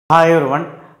Hi everyone,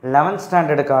 11th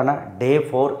standardக்கான day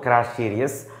 4 crash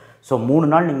series. So 3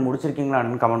 நாள் நீங்கள்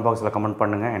முடிச்சிருக்கீங்களான்னு comment பாக்ஸில் கமெண்ட்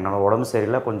பண்ணுங்கள். என்னோடய உடம்பு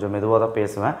சரியில்லை, கொஞ்சம் மெதுவாக தான்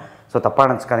பேசுவேன். ஸோ தப்பாக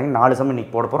நினச்சிக்காதீங்க. 4 சம்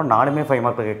இன்றைக்கி போட போகிறோம். 4மே 5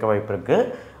 மார்க் கேட்க வாய்ப்பு இருக்குது.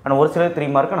 ஆனால் ஒரு சில 3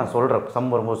 மார்க்கு நான் சொல்கிறேன், சம்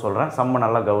வரும்போது சொல்கிறேன். சம்மை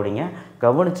நல்லா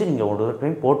கவனித்து நீங்கள் ஒரு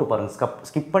டைம் போட்டு பாருங்கள்.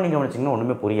 ஸ்கிப் பண்ணி கவனிச்சிங்கன்னா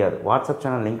ஒன்றுமே புரியாது. வாட்ஸ்அப்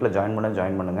சேனல் லிங்க்கில்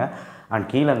ஜாயின் பண்ணுங்கள். அண்ட்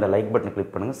கீழே அந்த லைக் பட்டன்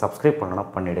கிளிக் பண்ணுங்கள். சப்ஸ்கிரைப்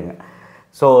பண்ணலாம் பண்ணிவிடுங்க.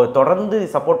 ஸோ தொடர்ந்து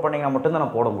சப்போர்ட் பண்ணிங்கன்னா மட்டும்தான்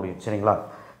நான் போட முடியும். சரிங்களா?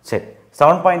 சரி,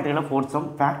 7.3ல ஃபோர்த் சம்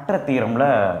ஃபேக்டர் தியரமில்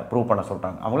ப்ரூவ் பண்ண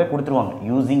சொல்லிட்டாங்க. அவங்களே கொடுத்துருவாங்க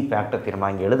யூஸிங் ஃபேக்டர் தியரம்.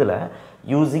 இங்கே எழுதலை,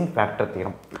 யூஸிங் ஃபேக்டர்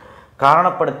தியரம்.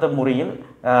 காரணப்படுத்த முறையில்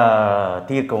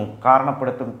தீர்க்கவும்,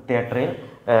 காரணப்படுத்தும்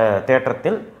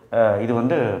தேற்றத்தில் இது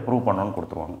வந்து ப்ரூவ் பண்ணணும்னு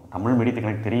கொடுத்துருவாங்க. தமிழ் மீடியத்துக்கு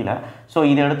எனக்கு தெரியல. ஸோ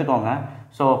இதை எடுத்துக்கோங்க.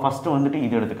 ஸோ ஃபஸ்ட்டு வந்துட்டு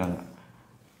இது எடுத்துக்கோங்க.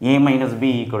 a minus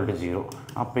B equal to 0.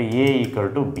 அப்போ a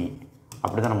ஈக்குவல் டு பி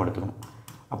அப்படி தான் நம்ம எடுத்துக்கணும்.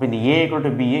 அப்போ இந்த a ஈக்குவல்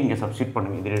டு பிஏ இங்கே சப்ஸ்டிட்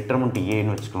பண்ணுங்கள். இது டிட்டர்மினன்ட்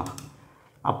ஏன்னு வச்சுக்கலாம்.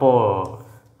 அப்போது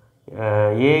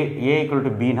ஏ equal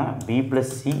to Bina B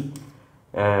plus C,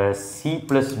 C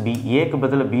plus B. ஏக்கு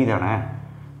பதில் பி தானே,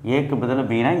 ஏக்கு பதில்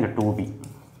பினா இங்கே 2b.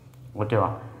 ஓகேவா?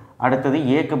 அடுத்தது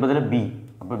ஏக்கு பதில் பி,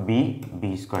 அப்போ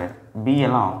பி ஸ்கொயர். பி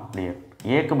எல்லாம் கிளியர்.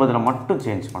 ஏக்கு பதில் மட்டும்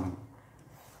சேஞ்ச் பண்ணுங்கள்.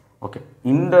 ஓகே,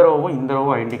 இந்த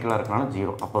ரோவும் ஐடென்டிக்கலாக இருக்கனால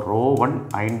 0. அப்போ ரோ 1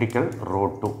 ஐடென்டிக்கல், ரோ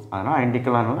 2 அதனால்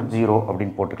ஐடென்டிக்கலாக 0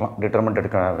 அப்படின்னு போட்டுக்கலாம். டிட்டர்மெண்ட்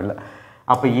எடுக்கவில்லை.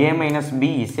 அப்போ a minus B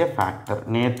is a factor.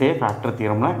 நேற்றே ஃபேக்டர்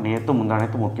தியரமில்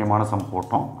முந்தானத்து முக்கியமான சம்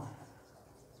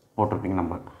போட்டிருப்பீங்க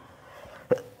நம்ம.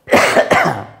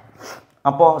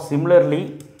 அப்போது similarly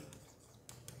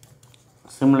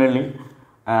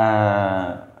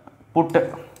put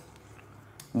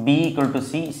b equal to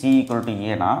C, C equal to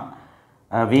ஏனா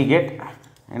வி கெட்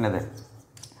என்னது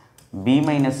b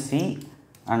minus C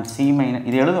and C minus,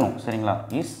 இது எழுதணும். சரிங்களா?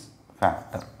 Is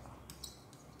factor.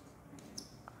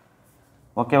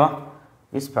 ஓகேவா?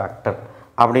 இஸ் ஃபேக்டர்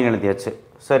அப்படின்னு எழுதியாச்சு.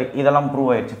 சரி, இதெல்லாம் ப்ரூவ்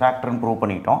ஆயிடுச்சு. ஃபேக்டர்னு ப்ரூவ்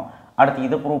பண்ணிட்டோம். அடுத்து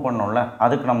இதை ப்ரூவ் பண்ணோம்ல,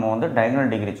 அதுக்கு நம்ம வந்து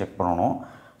டயகனல் டிகிரி செக் பண்ணணும்.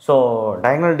 ஸோ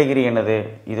டயகனல் டிகிரி என்னது,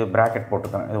 இது ப்ராக்கெட்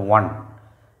போட்டுக்கிறேன். இது 1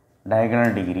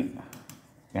 டயகனல் டிகிரி.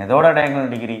 எதோட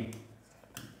டயகனல் டிகிரி?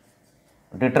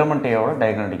 டிட்டர்மெண்ட் ஏவோட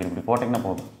டயகனல் டிகிரி. இப்படி போட்டிங்கன்னா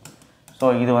போதும். ஸோ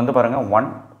இது வந்து பாருங்கள்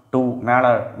 1 2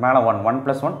 மேலே 1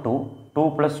 + 1 2, 2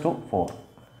 + 2 4.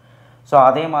 ஸோ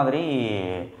அதே மாதிரி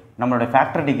நம்மளுடைய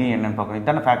ஃபேக்டர் டிகிரி என்னென்னு பார்க்கணும்.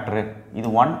 இதுதானே ஃபேக்டரு. இது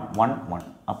 1 1 1,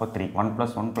 அப்போ 3. 1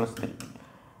 + 1 + 3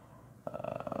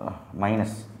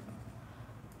 மைனஸ்,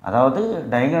 அதாவது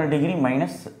டயகனல் டிகிரி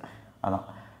மைனஸ் அதான்.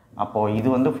 அப்போது இது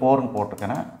வந்து 4ன்னு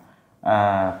போட்டிருக்கேன்.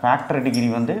 ஃபேக்டர் டிகிரி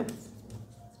வந்து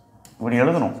இப்படி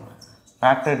எழுதணும்.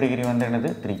 ஃபேக்டர் டிகிரி வந்து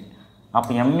என்னது 3.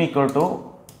 அப்போ m equal to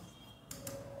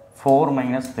 4 -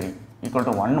 3 equal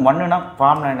to 1. 1னா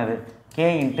formula என்னது, k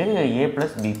 × a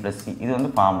 + b + c. இது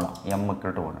வந்து formula m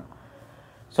equal to 1.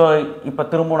 So இப்போ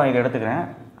திரும்ப நான் இதை எடுத்துக்கிறேன்.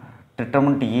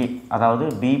 டிட்டர்மெண்ட் ஏ, அதாவது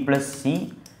b + c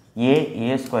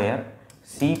a square,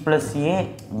 c + a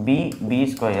b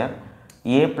square,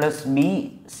 a + b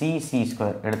c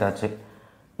square எடுத்தாச்சு.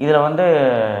 இதில் வந்து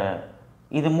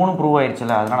இது 3 ப்ரூவ்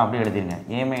ஆயிடுச்சுல்ல, அதனால் அப்படியே எழுதிருங்க.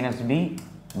 a minus b,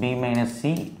 b minus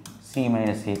c, c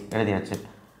minus a எழுதியாச்சு.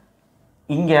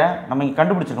 இங்கே நம்ம இங்கே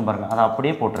கண்டுபிடிச்சிருக்கோம் பாருங்கள், அதை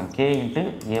அப்படியே போட்டுருங்க. k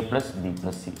 × a + b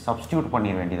 + c substitute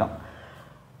பண்ணிட வேண்டியதான்.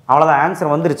 அவ்வளோதான்,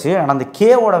 ஆன்சர் வந்துருச்சு. ஆனால் அந்த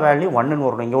கேவோட வேல்யூ 1ன்னு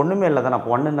வரணும். இங்கே ஒன்றுமே இல்லை தானே, அப்போ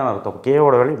 1ன்னு தான் அர்த்தம்.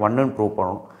 கேவோட வேல்யூ 1ன்னு ப்ரூவ்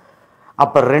பண்ணணும்.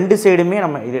 அப்போ ரெண்டு சைடுமே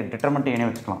நம்ம இது டிட்டர்மெண்ட் ஏனே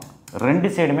வச்சுக்கலாம். ரெண்டு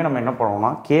சைடுமே நம்ம என்ன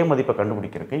பண்ணணும்னா கே மதிப்பை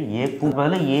கண்டுபிடிக்கிறதுக்கு ஏக்கு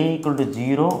பதில் a equal to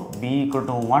 0, b equal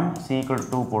to 1, c equal to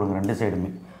 2 போடுங்க ரெண்டு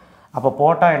சைடுமே. அப்போ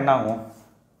போட்டால் என்ன ஆகும்,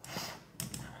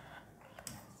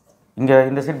 இங்கே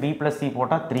இந்த சைடு b + c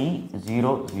போட்டால் 3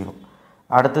 0 0.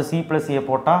 அடுத்து c + a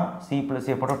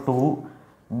போட்டால் 2,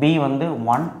 b வந்து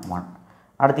 1 1.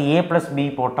 அடுத்து a + b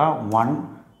போட்டால் 1,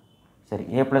 சரி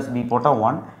a + b போட்டால்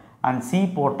 1 அண்ட் c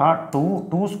போட்டால் 2,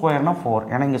 2 ஸ்கொயர்னால் 4,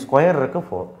 ஏன்னா இங்கே ஸ்கொயர் இருக்குது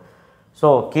 4. So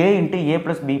k × a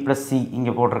 + b + c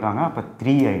இங்கே போட்டிருக்காங்க. அப்போ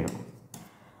 3 ஆகிடும்.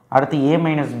 அடுத்து a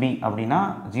மைனஸ் b அப்படின்னா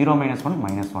 0 - 1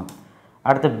 -1.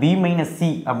 அடுத்து b மைனஸ்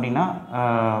c அப்படின்னா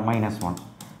 -1.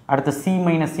 அடுத்து c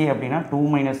மைனஸ் a அப்படின்னா 2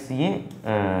 - a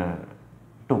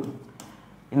 2.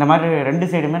 இந்த மாதிரி ரெண்டு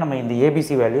சைடுமே நம்ம இந்த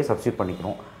ஏபிசி வேல்யூயை சப்ஸ்டியூட்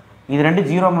பண்ணிக்கிறோம். இது ரெண்டு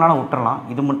 0ங்களால விட்டுறலாம்.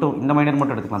 இது மட்டும் இந்த மைனர்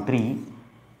மட்டும் எடுத்துக்கலாம். 3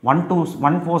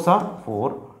 1 4s are 4,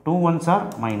 2 1s are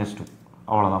 -2.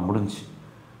 அவ்வளோதான், முடிஞ்சு.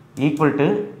 ஈக்குவல் டு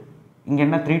இங்கே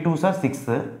என்ன 3 2s are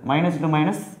 6,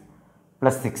 -2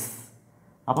 +6,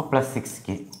 அப்போ +6k.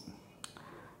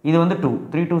 இது வந்து 2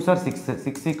 3 2s are 6,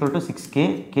 6 equal to 6k,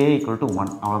 k equal to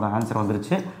 1. அவ்வளோதான், ஆன்சர்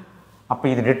வந்துருச்சு. அப்போ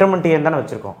இது டிட்டர்மெண்ட் ஏன்னு தானே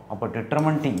வச்சுருக்கோம். அப்போ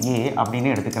டிட்டர்மெண்ட் ஏ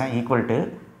அப்படின்னு எடுத்துக்கிறேன். ஈக்குவல் டு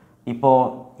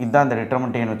இப்போது இதுதான் இந்த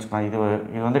டிட்டர்மெண்ட் ஏன்னு வச்சுக்கலாம்.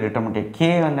 இது வந்து டிட்டர்மெண்ட் ஏ. கே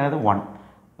வந்து 1,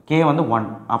 k வந்து 1.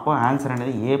 அப்போ ஆன்சர்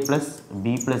என்னது a +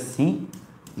 b + c,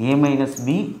 a - b,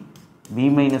 b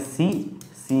 - c,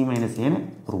 c C minus ஏன்னு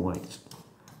ப்ரூவ் ஆகிடுச்சு.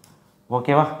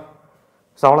 ஓகேவா?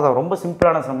 ஸோ அவ்வளோதான், ரொம்ப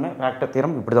சிம்பிளான சம்மு. ஃபேக்டர்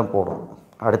தியரம் இப்படி தான் போடும்.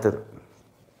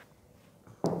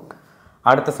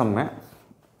 அடுத்த சம்மு,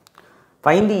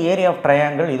 find the area of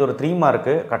triangle. இது ஒரு 3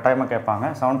 மார்க்கு கட்டாயமாக கேட்பாங்க.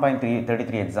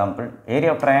 7.33 எக்ஸாம்பிள்.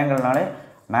 ஏரியா ஆஃப் ட்ரையாங்கிள்னாலே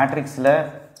மேட்ரிக்ஸில்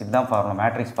இதுதான் ஃபார்முலா.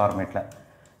 மேட்ரிக்ஸ் ஃபார்மேட்டில்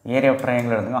ஏரியா ஆஃப்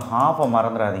ட்ரையாங்கிள் எழுதுங்க. ஹாஃபை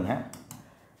மறந்துடாதீங்க.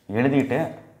 எழுதிட்டு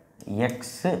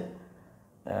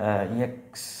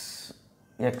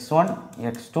x1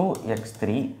 x2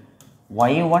 x3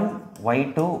 y1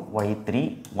 y2 y3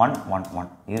 1 1 1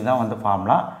 இதுதான் வந்து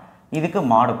ஃபார்முலா. இதுக்கு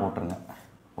மாடு போட்டுருங்க.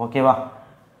 ஓகேவா?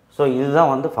 ஸோ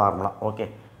இதுதான் வந்து ஃபார்முலா. ஓகே,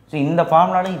 ஸோ இந்த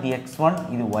ஃபார்முலாவில் இது x1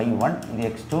 இது y1 இது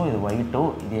x2 இது y2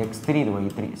 இது x3 இது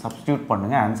y3 சப்ஸ்டியூட்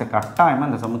பண்ணுங்கள். ஆன்சர் கட்டாயமாக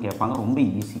இந்த சம்மு கேட்பாங்க. ரொம்ப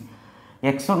ஈஸி.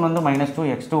 x1 வந்து -2,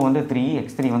 x2 வந்து 3,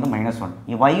 x3 வந்து -1.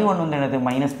 y1 வந்து என்னது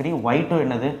 -3, y2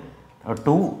 என்னது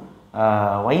 2,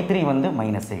 y3 வந்து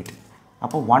 -8.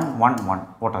 அப்போ 1 1 1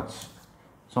 போட்டாச்சு.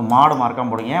 ஸோ மாடு மார்க்காக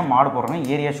போடுங்க. ஏன் மாடு போடுறேன்னா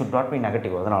area should not be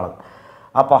negative, அதனால.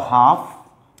 அப்போ ஹாஃப்,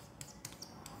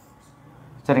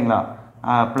 சரிங்களா,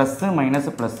 ப்ளஸ்ஸு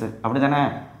மைனஸு ப்ளஸ்ஸு அப்படி தானே.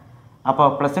 அப்போ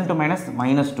ப்ளஸ் இன்ட்டு மைனஸ்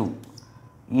 -2.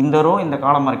 இந்த ரோ இந்த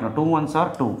காலம் மறைக்கணும். 2 1s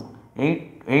are 2,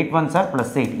 8 1s are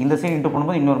 +8. இந்த சைடு இன்ட்டு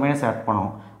பண்ணும்போது இன்னொரு மைனஸ் ஆட்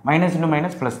பண்ணணும். Minus into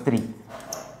minus +3.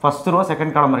 First row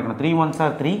second column மறைக்கணும். 3 1s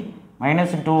are 3,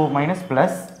 minus into minus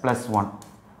 +1.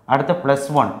 அடுத்த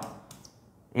 +1.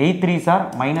 8 3s are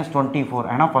 -24.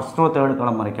 ஏன்னா ஃபஸ்ட் ரோ தேர்டு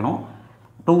காலம் மறைக்கணும்.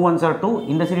 2 1s are 2,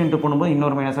 இந்த சைடு இன்ட்டு பண்ணும்போது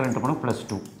இன்னொரு மைனஸாக இன்ட்டு பண்ணும்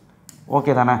 +2.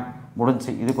 ஓகே தானே?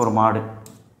 முடிஞ்சு. இதுக்கு ஒரு மாடு,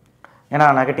 ஏன்னா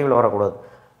நெகட்டிவில் வரக்கூடாது.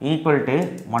 Equal to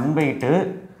 1/2.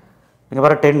 இங்கே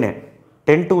வர 10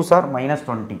 2s are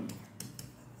 -20.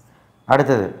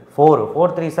 அடுத்தது 4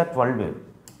 3s are 12.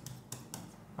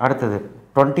 அடுத்தது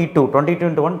 22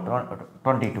 into 1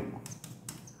 22.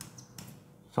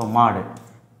 ஸோ மாடு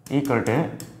ஈக்குவல் டு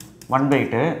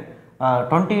 1/2.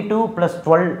 22 +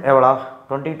 12 எவ்வளோ?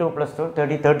 22 + 12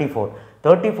 30 34.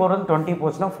 34 வந்து 20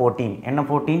 போச்சுன்னா 14. என்ன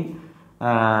 14?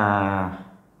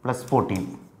 +14.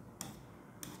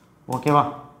 ஓகேவா?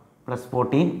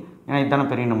 +14. ஏன்னா இதுதானே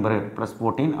பெரிய நம்பரு.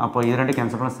 +14. அப்போ இது ரெண்டு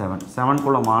கேன்சல் பண்ண 7.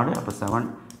 7க்குள்ள மாடு. அப்போ 7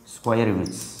 ஸ்கொயர்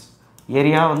யூனிட்ஸ்.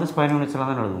 ஏரியா வந்து ஸ்கொயர் யூனிட்ஸில்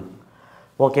தான் எழுதும்.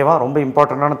 ஓகேவா? ரொம்ப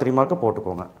இம்பார்ட்டண்ட்டான 3 மார்க்கு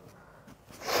போட்டுக்கோங்க.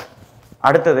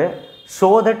 அடுத்தது show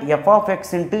that f of x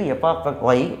into f of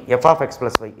y, f of x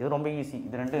plus y. இது ரொம்ப ஈஸி.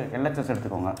 இது ரெண்டு LHS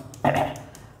எடுத்துக்கோங்க.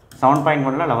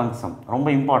 7.1ல் 11th சம். ரொம்ப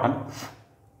important.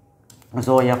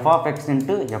 So f of x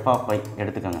into f of y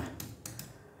எடுத்துக்கோங்க.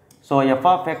 ஸோ f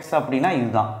of x அப்படின்னா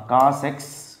இதுதான் cos x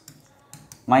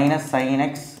minus sin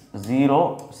x 0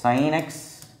 sin x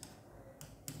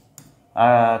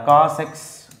cos x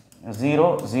 0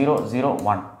 0 0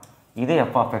 1. இது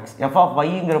f of x. f of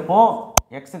yங்கிறப்போ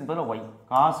xக்கு பதில் y,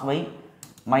 cos y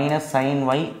minus sin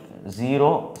y 0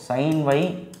 sin y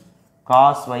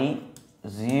cos y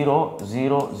 0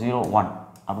 0 0 1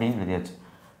 அப்படின்னு எழுதியாச்சு.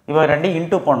 இப்போ ரெண்டையும்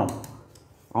into பண்ணும்.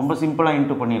 ரொம்ப சிம்பிளாக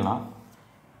இன்ட்டு பண்ணிடலாம்.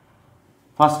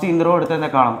 ஃபஸ்ட்டு இந்த ரோ எடுத்த இந்த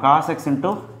காலம் cos x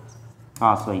into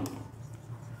cos y.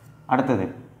 அடுத்தது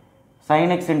sin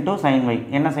x into sin y.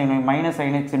 என்ன sin y? Minus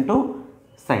sin x into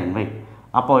sin y.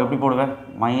 அப்போது எப்படி போடுவேன்?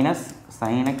 Minus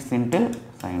sin x into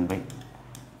sin y.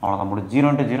 அவ்வளோதான் முடியும். 0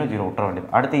 × 0 0 விட்டுற வேண்டியது.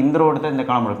 அடுத்து இந்த ரோ எடுத்து இந்த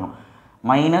காலம் எடுக்கணும்.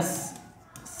 Minus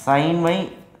sin y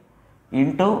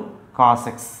into cos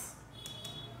x.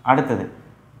 அடுத்தது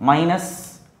minus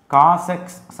cos x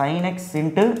sin x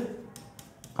into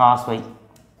cos y.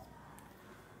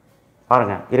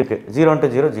 பாருங்கள் இருக்குது. 0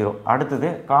 × 0 0. அடுத்தது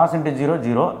cos × 0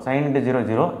 0 sin × 0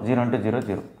 0 0 × 0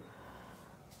 0.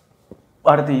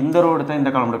 அடுத்து இந்த ரோ எடுத்தால்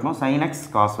இந்த காலம் எடுக்கணும். sin x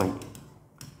cos y.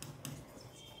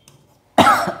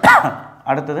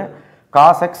 அடுத்தது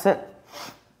cos x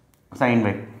sin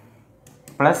y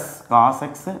plus cos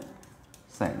x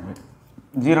sin y.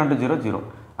 0 × 0 0.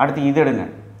 அடுத்து இது எடுங்க.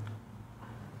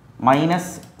 Minus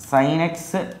sin x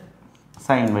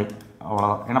sin y.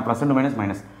 அவ்வளோதான். ஏன்னா plus into minus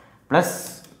minus plus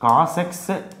cos x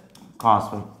cos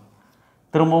y.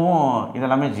 திரும்பவும்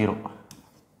இதெல்லாமே 0.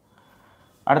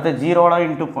 அடுத்து 0ல்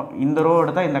இன்ட்டு இந்த ரோ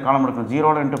எடுத்தால் இந்த காலம் எடுக்கணும்.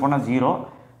 0ல் இன்ட்டு பண்ணால் 0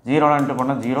 0ல் இன்ட்டு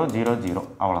பண்ணால் 0 0 0.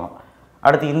 அவ்வளோதான்.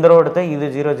 அடுத்து இந்த ரோ எடுத்தால் இது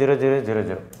 0 0 0 0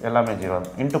 0 எல்லாமே 0.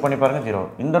 இன்ட்டு பண்ணி பாருங்கள் 0.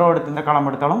 இந்த ரோ எடுத்து இந்த காலம்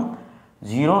எடுத்தாலும்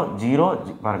 0 0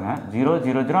 பாருங்கள் 0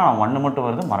 0 0. ஆனால் 1 மட்டும்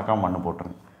வருது. மறக்காமல் 1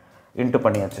 போட்டுருங்க. இன்ட்டு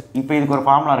பண்ணியாச்சு. இப்போ இதுக்கு ஒரு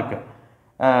ஃபார்முலா இருக்குது.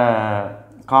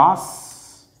 cos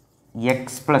x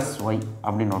 + y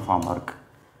அப்படின்னு ஒரு ஃபார்முலா இருக்குது.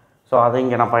 ஸோ அதை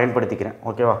இங்கே நான் பயன்படுத்திக்கிறேன்.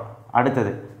 ஓகேவா?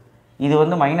 அடுத்தது இது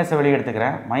வந்து மைனஸை வெளியே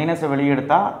எடுத்துக்கிறேன். மைனஸை வெளியே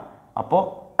எடுத்தால் அப்போது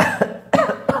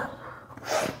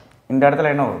இந்த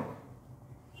இடத்துல என்ன வரும்?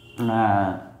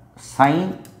 சைன்.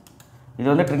 இது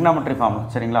வந்து ட்ரிக்னாமெட்ரி ஃபார்முலா.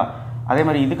 சரிங்களா? அதே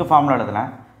மாதிரி இதுக்கு ஃபார்முலா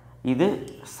எழுதுனேன். இது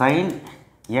sine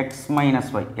x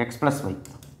minus Y X plus Y.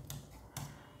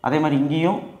 அதே மாதிரி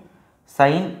இங்கேயும்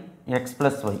சைன் எக்ஸ்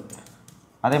ப்ளஸ் ஒய்.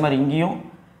 அதே மாதிரி இங்கேயும்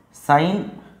சைன்,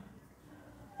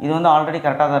 இது வந்து ஆல்ரெடி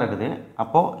கரெக்டாக தான் இருக்குது.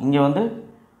 அப்போது இங்கே வந்து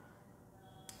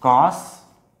cos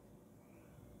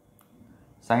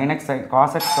sine x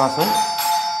cos X cos Y.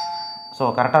 So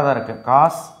கரெக்டாக தான் இருக்குது.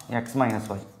 Cos X minus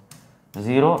Y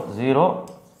 0 0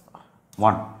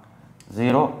 1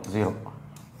 0 0.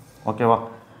 ஓகேவா?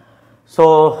 ஸோ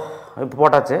இப்போ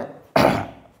போட்டாச்சு.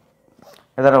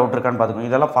 எதாவது டவுட் இருக்கான்னு பார்த்துக்கோங்க.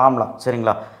 இதெல்லாம் ஃபார்முலா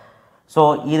சரிங்களா? ஸோ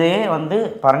இதே வந்து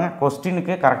பாருங்கள்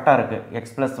கொஸ்டினுக்கு கரெக்டாக இருக்குது.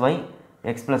 எக்ஸ் ப்ளஸ்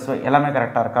ஒய் எல்லாமே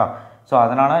கரெக்டாக இருக்கா? ஸோ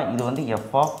அதனால் இது வந்து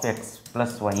எஃப் ஆஃப் எக்ஸ்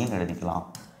ப்ளஸ் ஒய்ன்னு எழுதிக்கலாம்.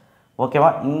 ஓகேவா?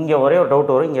 இங்கே ஒரே ஒரு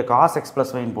டவுட் வரும். இங்கே காஸ் எக்ஸ்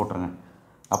ப்ளஸ் ஒய்ன்னு போட்டுருங்க.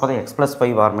 அப்போ தான் எக்ஸ் ப்ளஸ்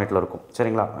ஒய் ஃபார்மேட்டில் இருக்கும்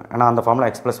சரிங்களா? ஏன்னா அந்த ஃபார்முலா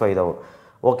எக்ஸ் ப்ளஸ் ஒய் தான்.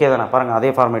 ஓகே தானே? பாருங்கள் அதே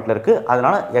ஃபார்மேட்டில் இருக்குது.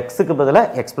 அதனால் எக்ஸுக்கு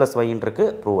பதிலாக எக்ஸ் ப்ளஸ் ஒய்ன்னு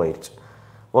இருக்குது. ப்ரூவ் ஆயிடுச்சு.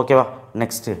 ஓகேவா?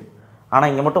 நெக்ஸ்ட்டு ஆனால்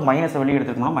இங்கே மட்டும் மைனஸ் வெளியே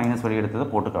எடுத்துக்கணும். மைனஸ் வெளியே எடுத்தது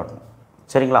போட்டு காட்டணும்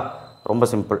சரிங்களா? ரொம்ப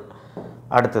சிம்பிள்.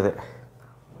 அடுத்தது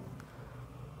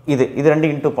இது ரெண்டு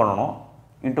இன்ட்டு பண்ணணும்.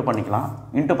 இன்ட்டு பண்ணிக்கலாம்.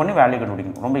 இன்ட்டு பண்ணி வேல்யூ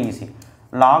கண்டுபிடிக்கணும். ரொம்ப ஈஸி.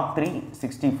 log 3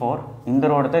 64 இந்த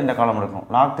ரோடு இந்த காலம் எடுக்கணும்.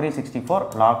 log 3 64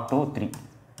 log 2 3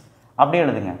 அப்படியே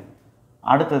எழுதுங்க.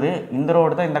 அடுத்தது இந்த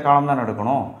ரோடு தான் இந்த காலம் தான்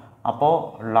எடுக்கணும்.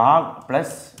 அப்போது log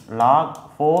plus log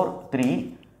 4 3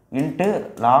 into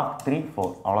log 3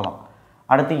 4 அவ்வளோதான்.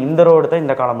 அடுத்து இந்த ரோடு தான்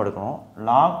இந்த காலம் எடுக்கணும்.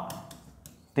 log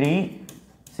 3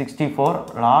 64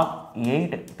 log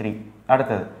 8 3.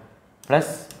 அடுத்தது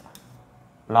ப்ளஸ்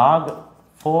log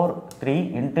 4 3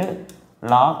 இன்ட்டு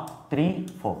log 3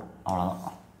 4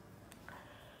 அவ்வளோதான்.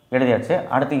 எழுதியாச்சு.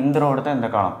 அடுத்து இந்த ரோடு தான் இந்த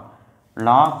காலம்.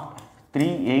 log 3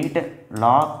 8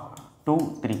 log 2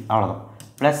 3 அவ்வளோதான்.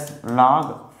 Plus log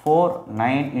 4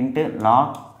 9 into log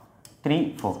 3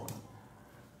 4.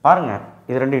 பாருங்கள்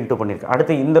இது ரெண்டு இன்ட்டு பண்ணியிருக்கு.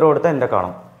 அடுத்து இந்த ரோடு தான் இந்த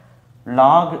காலம்.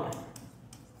 log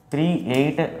 3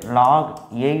 8 log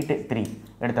 8 3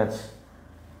 எடுத்தாச்சு.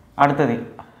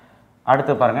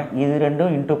 அடுத்து பாருங்கள் இது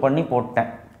ரெண்டும் இன்ட்டு பண்ணி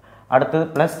போட்டேன். அடுத்தது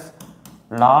ப்ளஸ்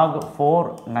log 4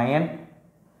 9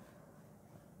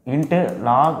 இன்ட்டு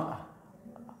log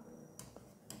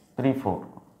 3 4.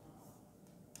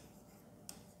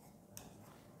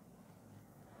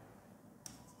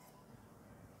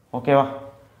 ஓகேவா?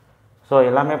 ஸோ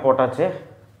எல்லாமே போட்டாச்சு.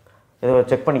 இது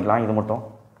செக் பண்ணிக்கலாம். இது மட்டும்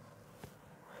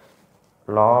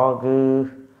log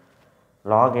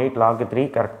 8 log 3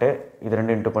 கரெக்டு. இது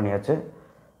ரெண்டு இன்ட்டு பண்ணியாச்சு.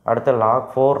 அடுத்து log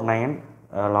 4 9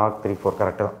 log 3 4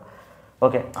 கரெக்டு தான்.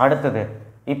 ஓகே. அடுத்தது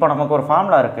இப்போ நமக்கு ஒரு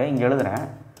ஃபார்முலா இருக்குது. இங்கே எழுதுகிறேன்.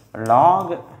 log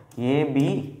AB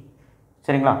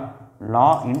சரிங்களா?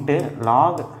 இன்ட்டு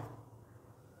log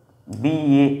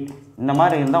BA இந்த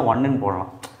மாதிரி இருந்தால் 1ன்னு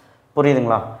போடலாம்.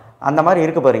 புரியுதுங்களா? அந்த மாதிரி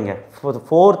இருக்குது பாருங்க.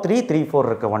 4 3 3 4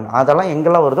 இருக்குது 1. அதெல்லாம்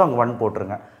எங்கெல்லாம் வருதோ அங்கே 1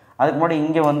 போட்டுருங்க. அதுக்கு முன்னாடி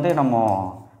இங்கே வந்து நம்ம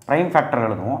ப்ரைம் ஃபேக்டர்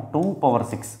எழுதுவோம் 2 power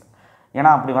 6. ஏன்னா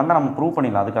அப்படி வந்தால் நம்ம ப்ரூவ்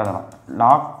பண்ணிடலாம். அதுக்காக தான்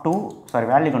log 2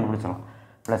 வேல்யூ கண்டுபிடிச்சிடலாம்.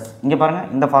 ப்ளஸ் இங்கே பாருங்கள்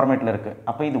இந்த ஃபார்மேட்டில் இருக்குது.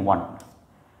 அப்போ இது 1.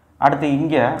 அடுத்து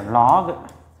இங்கே log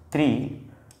 3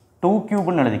 2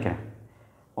 க்யூப்னு எழுதிக்கிறேன்.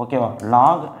 ஓகேவா?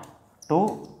 log 2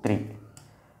 3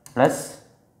 ப்ளஸ்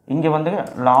இங்கே வந்து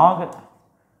log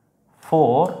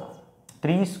 4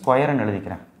 3 ஸ்கொயர்னு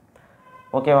எழுதிக்கிறேன்.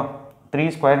 ஓகேவா? 3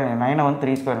 ஸ்கொயர் 9 வந்து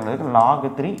 3 ஸ்கொயர்னு எழுதிக்கிறேன். log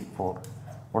 3 4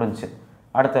 முடிஞ்சு.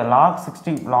 அடுத்து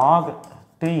log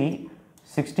 3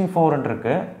 64ன்னு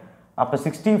இருக்குது. அப்போ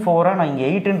 64 நான் இங்கே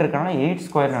 8ன்னு இருக்கேன்னா 8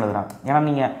 ஸ்கொயர்னு எழுதுறேன்.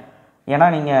 ஏன்னா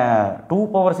நீங்கள் 2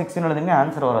 power 6ன்னு எழுதுங்க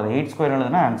ஆன்சர் வராது. 8 ஸ்கொயர்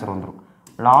எழுதுனா ஆன்சர் வந்துடும்.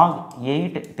 log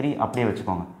 8 3 அப்படியே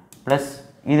வச்சுக்கோங்க. ப்ளஸ்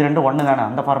இது ரெண்டு 1 தானே,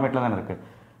 அந்த ஃபார்மேட்டில் தானே இருக்குது.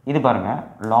 இது பாருங்கள்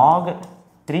log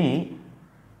 3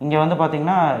 இங்கே வந்து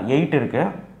பார்த்திங்கன்னா 8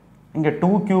 இருக்குது. இங்கே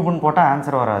 2 க்யூப்னு போட்டால்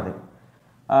ஆன்சர் வராது.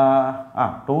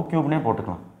 2 க்யூப்னே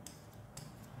போட்டுக்கலாம்.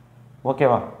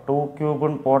 ஓகேவா? 2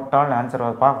 க்யூப்னு போட்டால் ஆன்சர்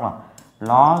பார்க்கலாம்.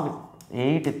 log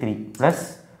 8 3 ப்ளஸ்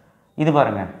இது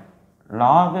பாருங்கள்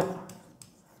log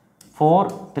 4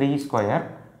 3 ஸ்கொயர்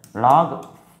log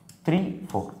 3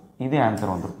 4 இது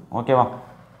ஆன்சர் வந்துடும். ஓகேவா?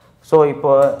 ஸோ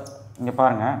இப்போ இங்கே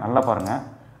பாருங்கள், நல்லா பாருங்கள்.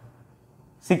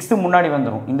 6 முன்னாடி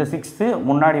வந்துடும். இந்த 6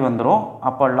 முன்னாடி வந்துடும்.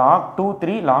 அப்போ log 2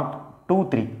 3 log 2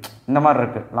 3 இந்த மாதிரி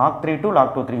இருக்குது. log 3 2 log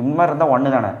 2 3 இந்த மாதிரி இருந்தால்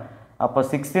 1 தானே. அப்போ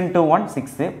 6 × 1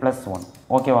 6 ப்ளஸ் 1.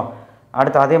 ஓகேவா?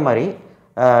 அடுத்து அதே மாதிரி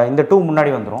இந்த 2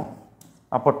 முன்னாடி வந்துடும்.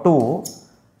 அப்போ 2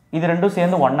 இது ரெண்டும்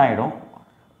சேர்ந்து 1 ஆகிடும்.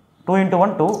 2 ×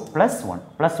 1 2 ப்ளஸ் 1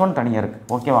 ப்ளஸ் 1 தனியாக இருக்குது.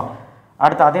 ஓகேவா?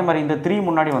 அடுத்து அதே மாதிரி இந்த 3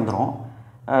 முன்னாடி வந்துடும்.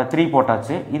 3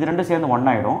 போட்டாச்சு. இது ரெண்டும் சேர்ந்து 1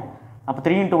 ஆகிடும். அப்போ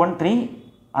 3 × 1 3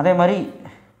 அதே மாதிரி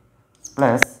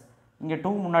ப்ளஸ் இங்கே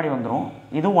 2 முன்னாடி வந்துடும்.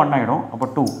 இதுவும் 1 ஆகிடும். அப்போ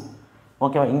 2.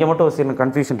 ஓகேவா? இங்கே மட்டும் ஒரு சின்ன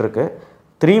கன்ஃபியூஷன் இருக்குது.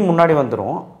 3 முன்னாடி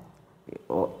வந்துடும்.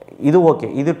 இது ஓகே,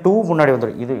 இது 2 முன்னாடி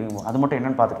வந்துடும். இது அது மட்டும்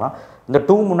என்னென்னு பார்த்துக்கலாம். இந்த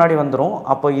 2 முன்னாடி வந்துடும்.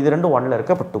 அப்போ இது ரெண்டும் 1ல்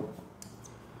இருக்குது. அப்போ 2.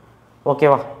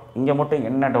 ஓகேவா? இங்கே மட்டும்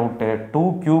என்ன டவுட்டு, 2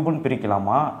 க்யூப்னு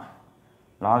பிரிக்கலாமா?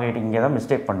 log 8 இங்கே தான்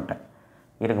மிஸ்டேக் பண்ணிட்டேன்.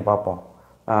 இருங்க பார்ப்போம்.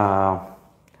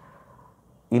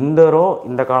 இந்த ரோ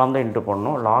இந்த காலம் தான் இன்ட்டு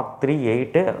பண்ணணும். log 3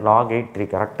 8 log 8 3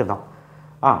 கரெக்டு தான்.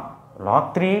 log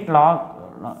 3 8 log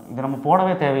இது நம்ம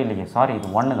போடவே தேவையில்லையே. சாரி, இது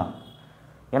 1 தான்.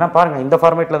 ஏன்னா பாருங்கள் இந்த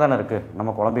ஃபார்மேட்டில் தானே இருக்குது. நம்ம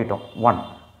குழம்பிட்டோம். 1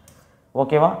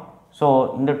 ஓகேவா? ஸோ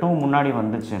இந்த 2 முன்னாடி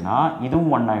வந்துச்சுன்னா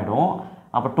இதுவும் 1 ஆகிடும்.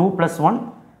 அப்போ 2 + 1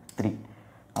 3.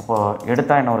 அப்போது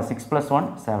எடுத்தால் என்ன ஒரு 6 + 1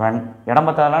 7. இடம்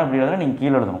பார்த்தாலும் இப்படி எழுதுனா நீங்கள்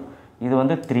கீழே எழுதணும். இது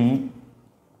வந்து 3,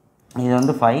 இது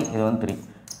வந்து 5, இது வந்து 3.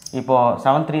 இப்போது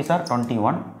 7 3s are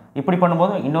 21. இப்படி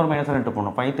பண்ணும்போது இன்னொரு மைனஸ் 2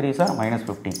 போடணும். 5 3s are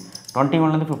 -15.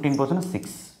 21லேருந்து 15 போச்சுன்னா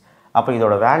 6. அப்போ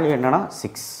இதோட வேல்யூ என்னென்னா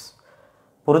 6.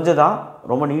 புரிஞ்சுதா?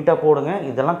 ரொம்ப நீட்டாக போடுங்க.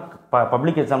 இதெல்லாம்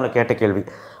பப்ளிக் எக்ஸாமில் கேட்ட கேள்வி.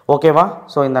 ஓகேவா?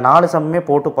 ஸோ இந்த 4 சம்மே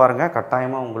போட்டு பாருங்கள்.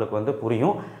 கட்டாயமாக உங்களுக்கு வந்து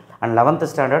புரியும். அண்ட் 11th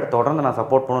ஸ்டாண்டர்ட் தொடர்ந்து நான்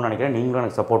சப்போர்ட் பண்ணணும்னு நினைக்கிறேன். நீங்களும்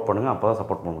எனக்கு சப்போர்ட் பண்ணுங்கள். அப்போ தான்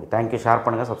சப்போர்ட் பண்ண முடியும். தேங்க்யூ. ஷேர்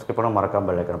பண்ணுங்கள். சப்ஸ்கிரைப் பண்ண மறக்காமல்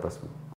பெல் ஐகானை ப்ரெஸ் பண்ணுங்கள்.